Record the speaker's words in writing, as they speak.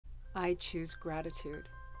I choose gratitude.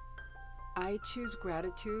 I choose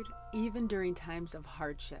gratitude even during times of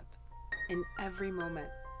hardship. In every moment,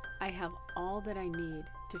 I have all that I need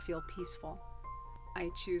to feel peaceful. I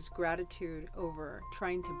choose gratitude over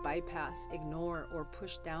trying to bypass, ignore, or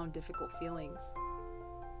push down difficult feelings.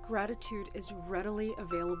 Gratitude is readily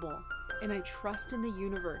available, and I trust in the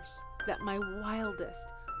universe that my wildest,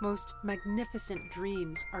 most magnificent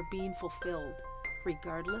dreams are being fulfilled,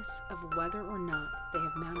 regardless of whether or not they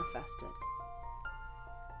have manifested.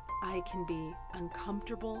 I can be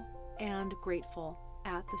uncomfortable and grateful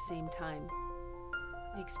at the same time.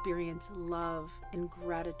 I experience love and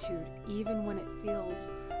gratitude even when it feels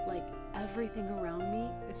like everything around me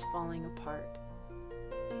is falling apart.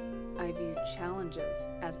 I view challenges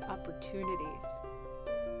as opportunities.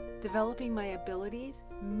 Developing my abilities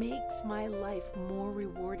makes my life more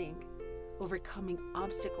rewarding. Overcoming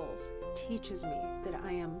obstacles teaches me that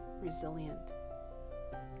I am resilient.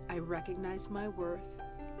 I recognize my worth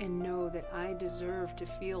and know that I deserve to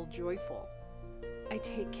feel joyful. I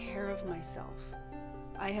take care of myself.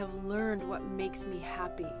 I have learned what makes me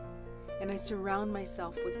happy, and I surround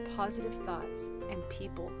myself with positive thoughts and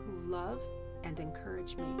people who love and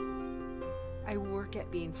encourage me. I work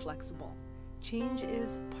at being flexible. Change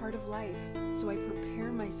is part of life, so I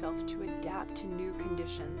prepare myself to adapt to new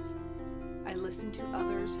conditions. I listen to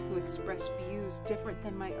others who express views different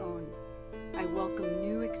than my own. I welcome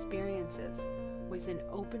new experiences with an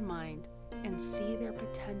open mind and see their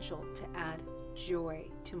potential to add joy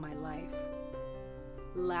to my life.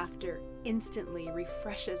 Laughter instantly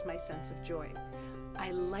refreshes my sense of joy.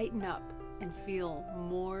 I lighten up and feel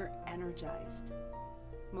more energized.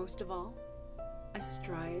 Most of all, I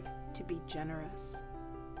strive to be generous.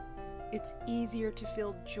 It's easier to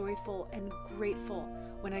feel joyful and grateful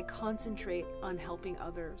when I concentrate on helping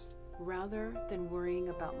others rather than worrying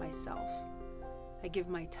about myself. I give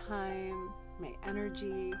my time, my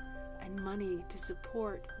energy, and money to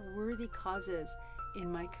support worthy causes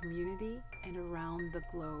in my community and around the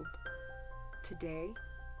globe. Today,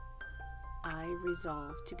 I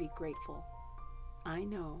resolve to be grateful. I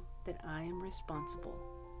know that I am responsible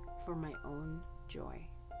for my own joy.